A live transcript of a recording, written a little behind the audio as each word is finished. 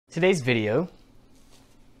Today's video,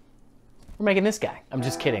 we're making this guy. I'm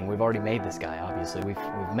just kidding. We've already made this guy, obviously.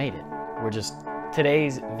 We've made it.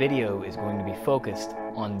 Today's video is going to be focused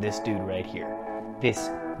on this dude right here. This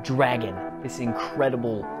dragon, this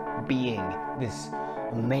incredible being, this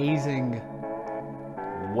amazing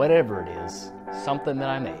whatever it is, something that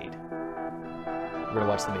I made. We're gonna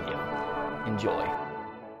watch the video. Enjoy.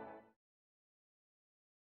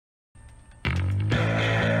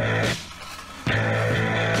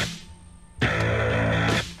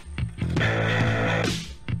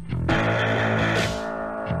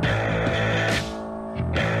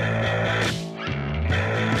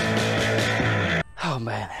 Oh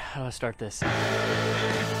man, how do I start this?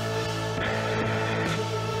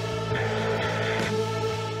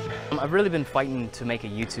 I've really been fighting to make a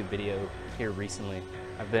YouTube video here recently.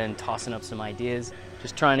 I've been tossing up some ideas,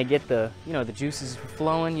 just trying to get the juices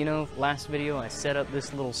flowing. Last video I set up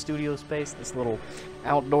this little studio space, this little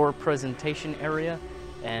outdoor presentation area,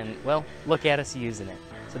 and well, look at us using it.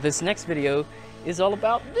 So this next video is all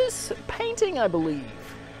about this painting, I believe.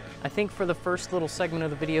 I think for the first little segment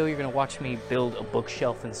of the video, you're gonna watch me build a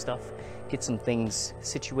bookshelf and stuff, get some things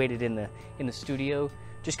situated in the studio,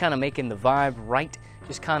 just kind of making the vibe right,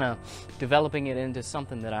 just kind of developing it into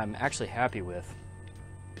something that I'm actually happy with.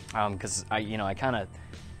 Because I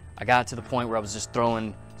got to the point where I was just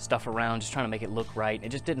throwing stuff around, just trying to make it look right. It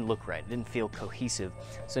just didn't look right. It didn't feel cohesive.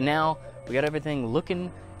 So now we got everything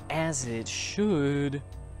looking as it should.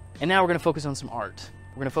 And now we're gonna focus on some art.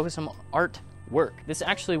 We're gonna focus on artwork. This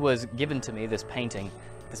actually was given to me, this painting,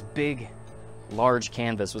 this big, large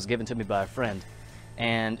canvas was given to me by a friend.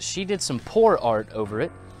 And she did some pour art over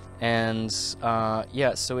it. And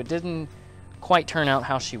yeah, so it didn't quite turn out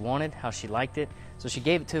how she wanted, how she liked it. So she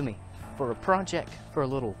gave it to me for a project, for a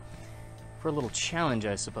little challenge,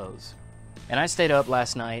 I suppose. And I stayed up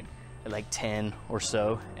last night at like 10 or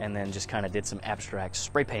so, and then just kind of did some abstract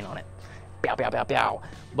spray paint on it. Pow, pow, pow, pow.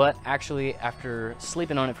 But actually, after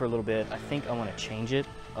sleeping on it for a little bit, I think I want to change it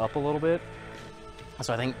up a little bit.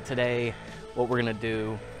 So I think today, what we're gonna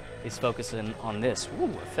do is focusing on this. Ooh,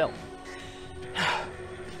 it fell.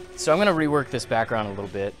 So I'm gonna rework this background a little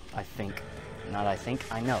bit, I think. Not I think,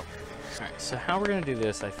 I know. All right, so how we're gonna do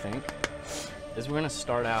this, I think, is we're gonna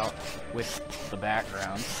start out with the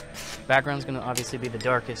background. Background's gonna obviously be the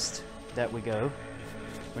darkest that we go.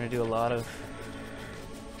 We're gonna do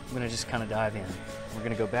I'm gonna just kind of dive in. We're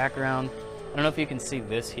gonna go background. I don't know if you can see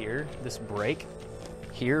this here, this break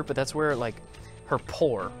here, but that's where like her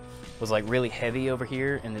pour was like really heavy over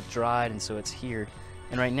here and it dried, and so it's here.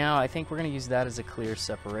 And right now I think we're gonna use that as a clear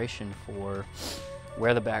separation for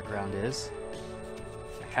where the background is.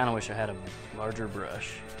 I kind of wish I had a larger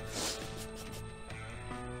brush.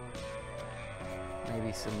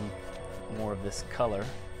 Maybe some more of this color.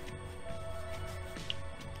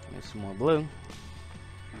 Maybe some more blue.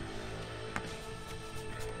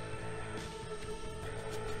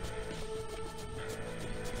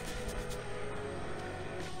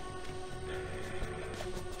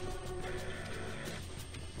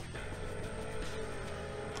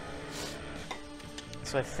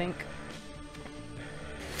 So I think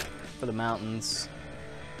for the mountains,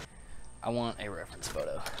 I want a reference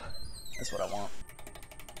photo. That's what I want.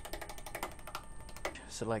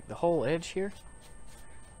 So like the whole edge here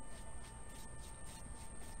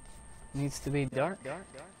needs to be dark.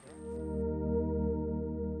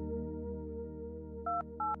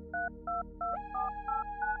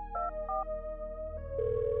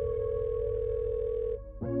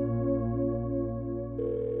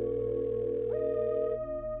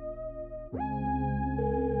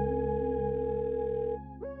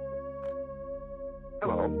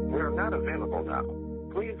 Hello, we're not available now.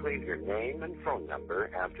 Please leave your name and phone number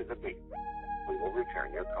after the beep. We will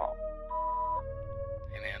return your call.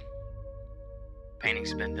 Hey man,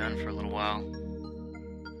 painting's been done for a little while.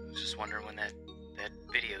 I was just wondering when that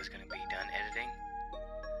video is going to be done editing.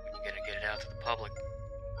 When you're going to get it out to the public.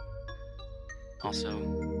 Also, I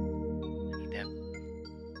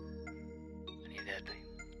need that thing.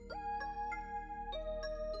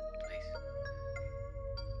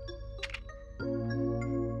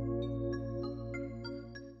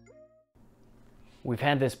 We've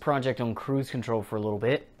had this project on cruise control for a little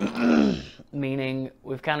bit, meaning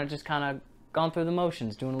we've kind of gone through the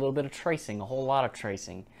motions, doing a little bit of tracing, a whole lot of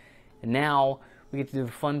tracing. And now we get to do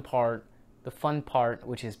the fun part,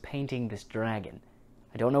 which is painting this dragon.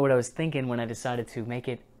 I don't know what I was thinking when I decided to make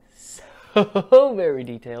it so very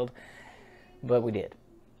detailed, but we did.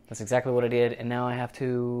 That's exactly what I did, and now I have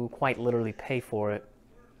to quite literally pay for it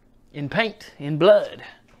in paint, in blood.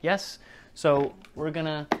 Yes? So we're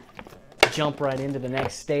gonna jump right into the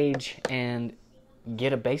next stage, and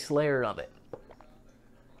get a base layer of it.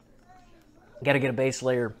 Gotta get a base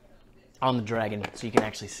layer on the dragon so you can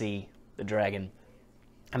actually see the dragon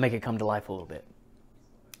and make it come to life a little bit.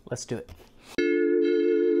 Let's do it.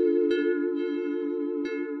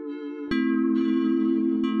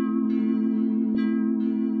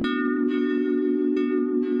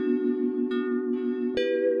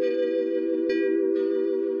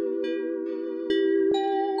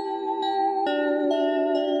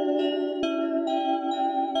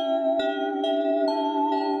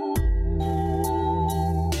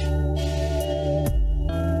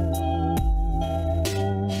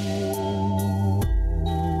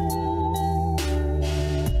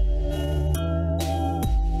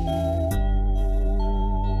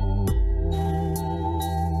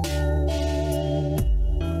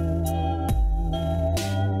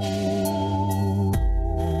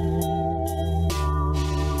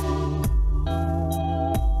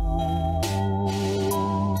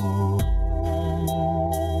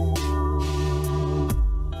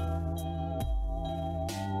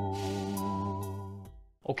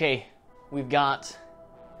 Okay, we've got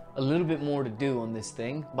a little bit more to do on this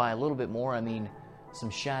thing. By a little bit more, I mean some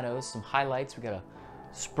shadows, some highlights. We gotta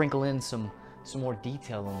sprinkle in some more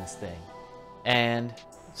detail on this thing. And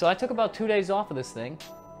so I took about 2 days off of this thing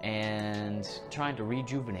and trying to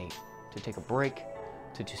rejuvenate, to take a break,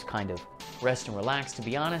 to just kind of rest and relax. To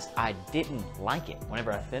be honest, I didn't like it.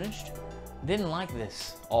 Whenever I finished, didn't like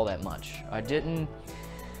this all that much.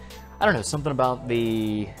 I don't know, something about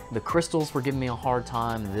the crystals were giving me a hard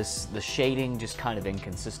time. The shading just kind of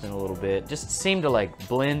inconsistent a little bit. Just seemed to like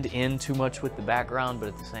blend in too much with the background, but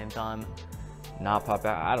at the same time, not pop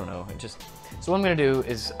out. I don't know. So what I'm gonna do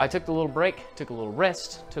is I took a little break, took a little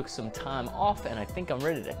rest, took some time off, and I think I'm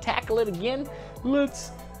ready to tackle it again. Let's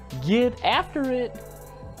get after it.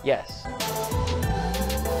 Yes.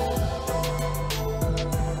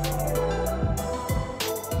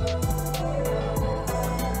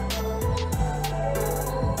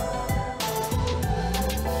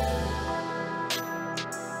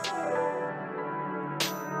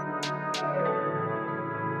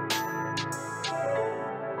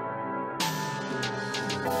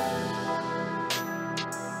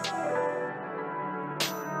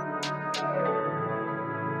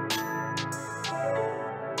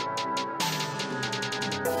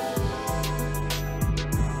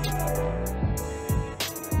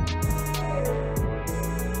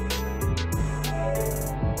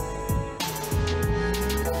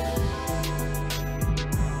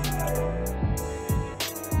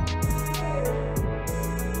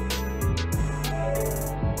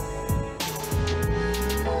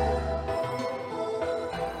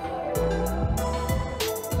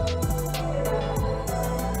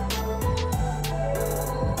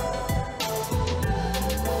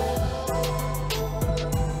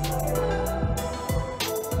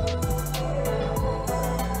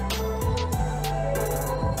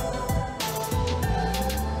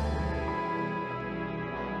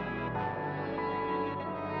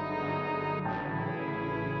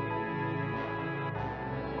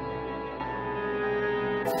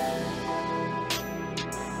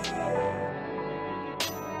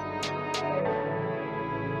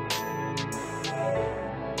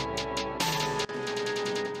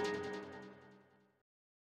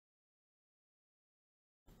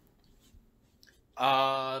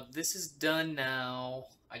 This is done now.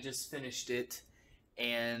 I just finished it,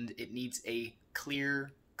 and it needs a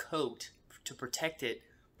clear coat to protect it,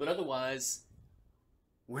 but otherwise,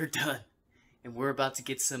 we're done. And we're about to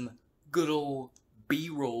get some good old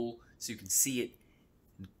B-roll so you can see it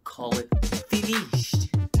and call it finished.